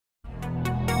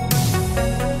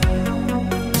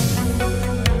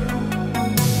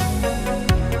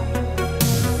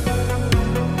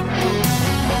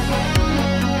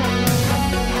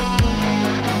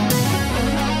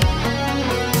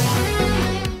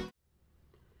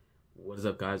What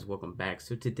is up, guys? Welcome back.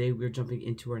 So today we're jumping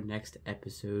into our next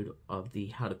episode of the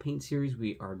How to Paint series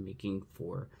we are making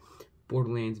for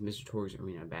Borderlands, Mr. Torgue's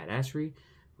Arena Badassery,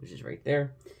 which is right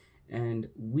there. And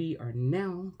we are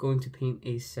now going to paint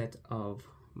a set of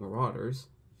Marauders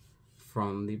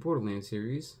from the Borderlands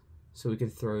series so we can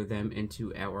throw them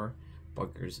into our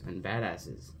Bunkers and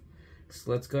Badasses. So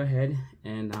let's go ahead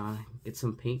and get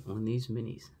some paint on these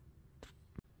minis.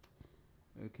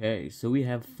 Okay, so we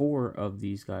have 4 of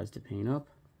these guys to paint up.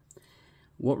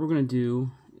 What we're going to do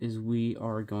is we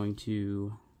are going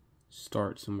to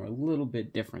start somewhere a little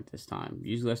bit different this time.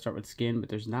 Usually I start with skin, but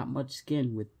there's not much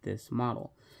skin with this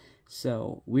model.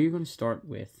 So we're going to start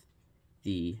with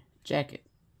the jacket.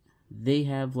 They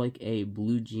have like a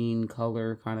blue jean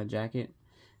color kind of jacket.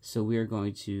 So we are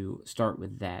going to start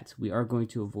with that. We are going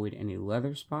to avoid any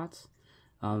leather spots.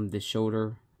 The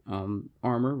shoulder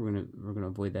armor, we're gonna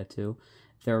avoid that too.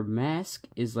 Their mask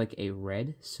is like a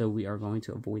red, so we are going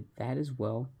to avoid that as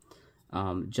well.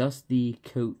 Just the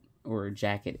coat or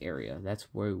jacket area, that's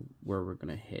where we're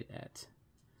gonna hit at.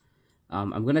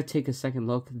 I'm gonna take a second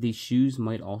look. The shoes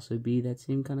might also be that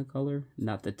same kind of color,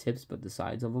 not the tips but the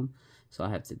sides of them, so I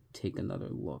have to take another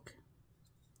look.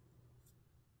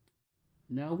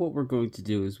 Now what we're going to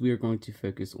do is we are going to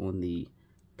focus on the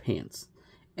pants,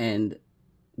 and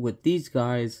with these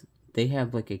guys, they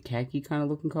have like a khaki kind of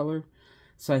looking color.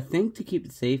 So I think to keep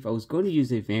it safe, I was going to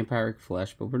use a vampiric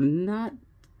flesh, but we're not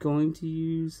going to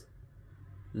use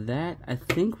that. I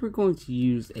think we're going to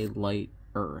use a light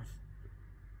earth.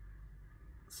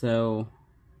 So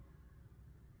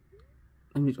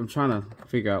I'm trying to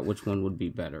figure out which one would be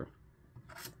better.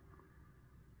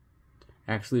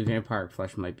 Actually, vampiric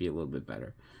flesh might be a little bit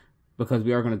better because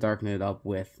we are going to darken it up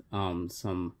with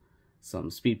some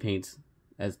speed paints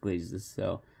as glazes.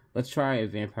 So let's try a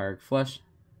vampiric flesh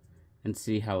and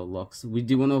see how it looks. We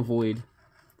do want to avoid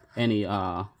any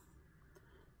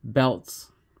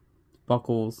belts,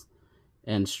 buckles,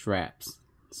 and straps.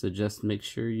 So just make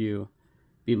sure you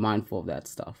be mindful of that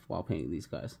stuff while painting these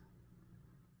guys.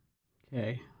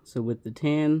 Okay, so with the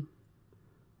tan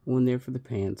on there for the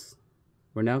pants,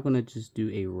 we're now going to just do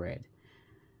a red.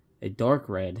 A dark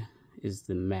red is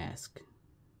the mask.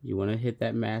 You want to hit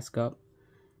that mask up.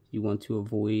 You want to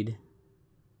avoid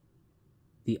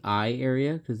the eye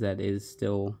area because that is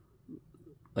still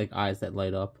like eyes that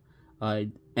light up,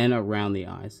 and around the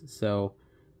eyes. So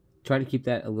try to keep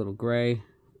that a little gray,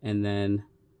 and then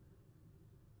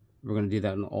we're going to do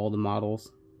that on all the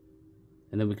models,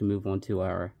 and then we can move on to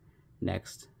our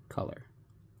next color.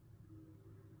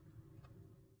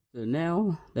 So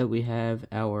now that we have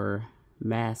our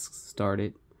masks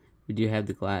started, we do have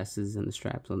the glasses and the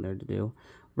straps on there to do.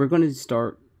 We're going to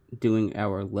start doing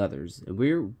our leathers.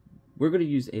 We're going to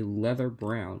use a leather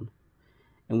brown.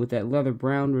 And with that leather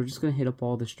brown, we're just going to hit up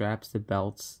all the straps, the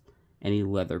belts, any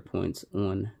leather points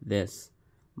on this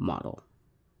model.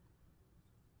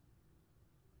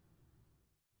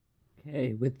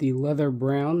 Okay, with the leather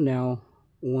brown now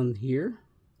on here,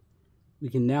 we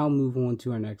can now move on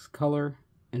to our next color.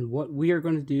 And what we are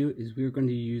going to do is we're going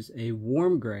to use a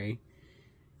warm gray.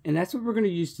 And that's what we're going to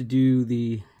use to do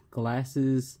the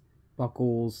glasses,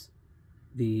 buckles,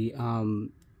 the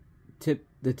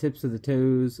tips of the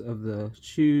toes of the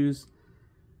shoes.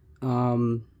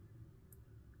 We're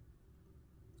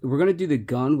going to do the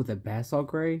gun with a basalt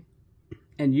gray.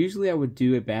 And usually I would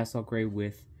do a basalt gray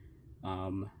with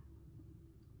my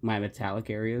metallic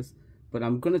areas. But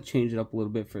I'm going to change it up a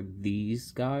little bit for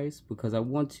these guys because I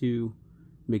want to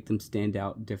make them stand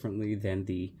out differently than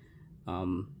the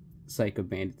Psycho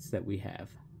Bandits that we have.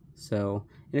 So,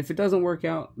 and if it doesn't work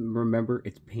out, remember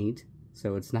it's paint,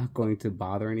 so it's not going to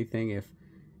bother anything.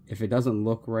 If it doesn't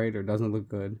look right or doesn't look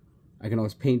good, I can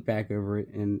always paint back over it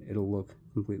and it'll look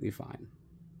completely fine.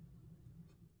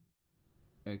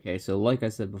 Okay, so like I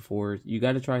said before, you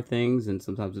got to try things and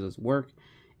sometimes it doesn't work.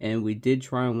 And we did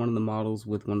try on one of the models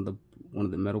with one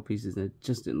of the metal pieces and it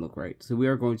just didn't look right. So we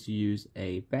are going to use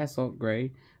a basalt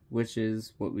gray, which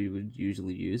is what we would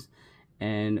usually use.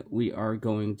 And we are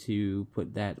going to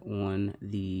put that on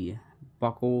the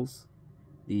buckles,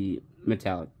 the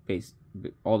metallic base,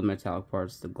 all the metallic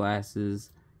parts, the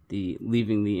glasses,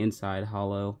 leaving the inside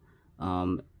hollow.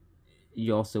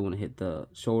 You also want to hit the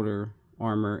shoulder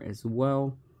armor as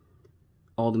well,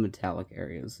 all the metallic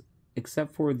areas,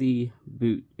 except for the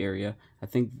boot area. I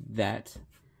think that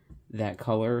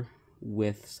color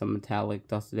with some metallic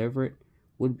dusted over it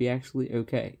would be actually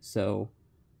okay. So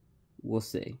we'll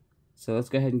see. So let's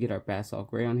go ahead and get our basalt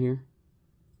gray on here,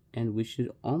 and we should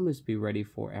almost be ready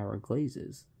for our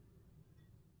glazes.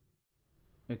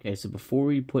 Okay, so before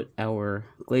we put our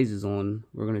glazes on,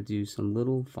 we're going to do some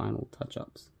little final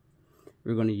touch-ups.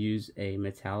 we're going to use a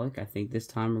metallic. I think this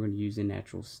time we're going to use a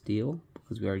natural steel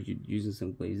because we are using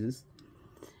some glazes.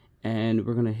 And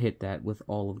we're going to hit that with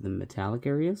all of the metallic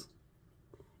areas.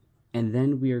 And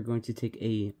then we are going to take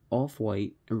a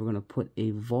off-white and we're going to put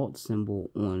a vault symbol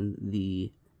on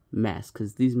the mask,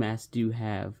 because these masks do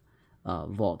have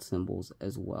vault symbols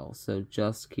as well. So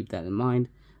just keep that in mind.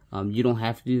 You don't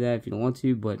have to do that if you don't want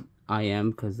to, but I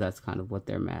am, because that's kind of what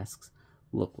their masks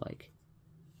look like.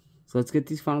 So let's get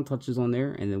these final touches on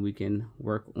there, and then we can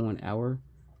work on our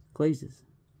glazes.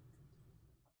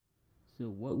 So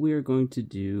what we are going to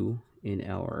do in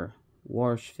our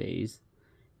wash phase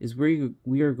is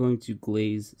we are going to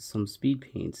glaze some speed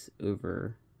paints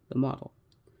over the model.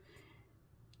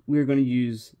 We are going to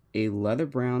use a leather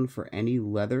brown for any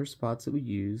leather spots that we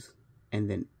use, and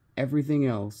then everything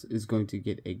else is going to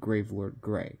get a Gravelord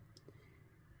gray.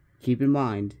 Keep in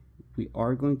mind, we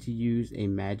are going to use a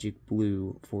magic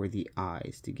blue for the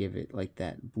eyes to give it like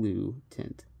that blue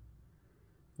tint.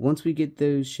 Once we get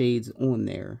those shades on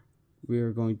there, we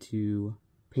are going to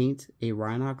paint a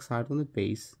Rhinox hide on the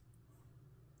base,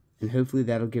 and hopefully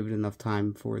that'll give it enough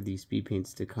time for the speed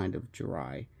paints to kind of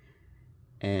dry.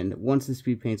 And once the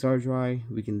speed paints are dry,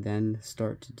 we can then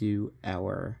start to do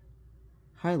our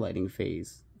highlighting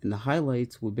phase. And the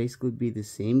highlights will basically be the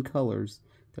same colors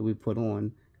that we put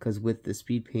on, because with the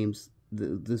speed paints,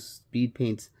 the speed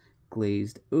paints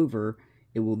glazed over,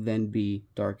 it will then be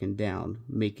darkened down,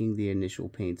 making the initial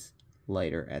paints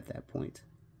lighter at that point.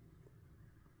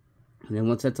 And then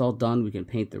once that's all done, we can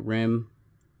paint the rim,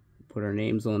 put our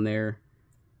names on there,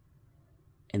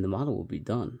 and the model will be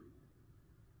done.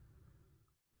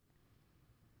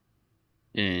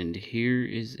 And here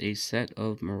is a set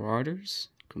of Marauders,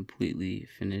 completely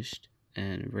finished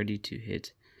and ready to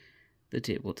hit the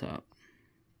tabletop.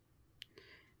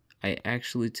 I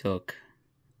actually took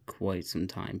quite some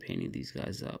time painting these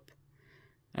guys up.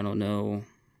 I don't know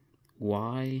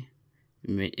why.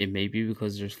 It may be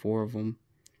because there's 4 of them,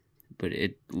 but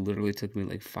it literally took me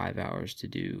like 5 hours to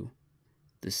do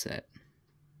the set.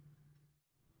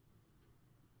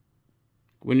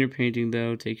 When you're painting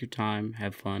though, take your time,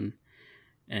 have fun,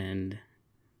 and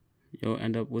you'll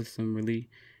end up with some really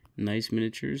nice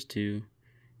miniatures to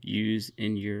use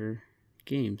in your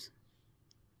games.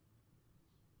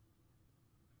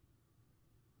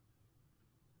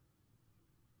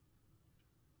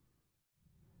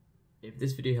 If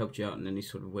this video helped you out in any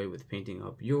sort of way with painting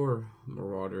up your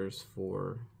Marauders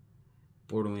for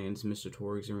Borderlands, Mr.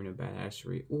 Torgue's Arena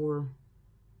Badassery, or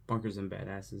Bunkers and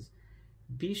Badasses,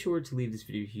 be sure to leave this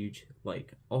video a huge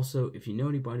like. Also, if you know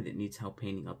anybody that needs help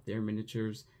painting up their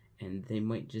miniatures and they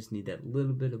might just need that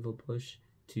little bit of a push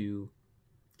to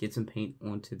get some paint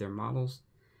onto their models,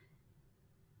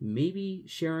 maybe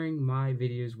sharing my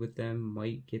videos with them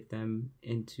might get them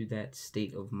into that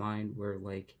state of mind where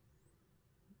like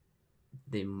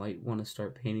they might want to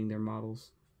start painting their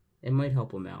models. It might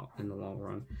help them out in the long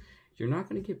run. You're not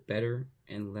going to get better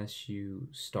unless you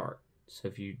start. So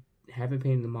if you haven't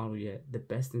painted the model yet, the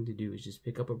best thing to do is just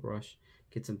pick up a brush,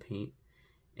 get some paint,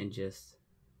 and just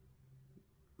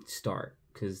start,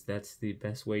 because that's the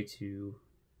best way to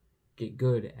get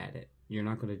good at it. You're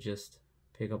not going to just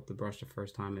pick up the brush the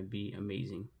first time and be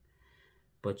amazing,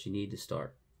 but you need to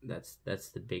start. That's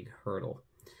the big hurdle.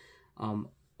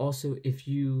 Also, if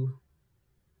you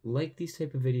like these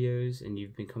type of videos and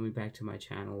you've been coming back to my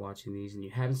channel watching these and you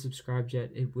haven't subscribed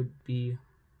yet, it would be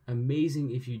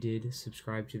amazing if you did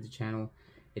subscribe to the channel.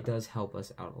 It does help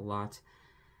us out a lot.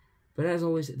 But as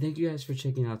always, thank you guys for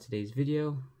checking out today's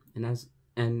video,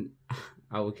 and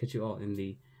I will catch you all in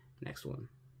the next one.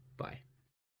 Bye.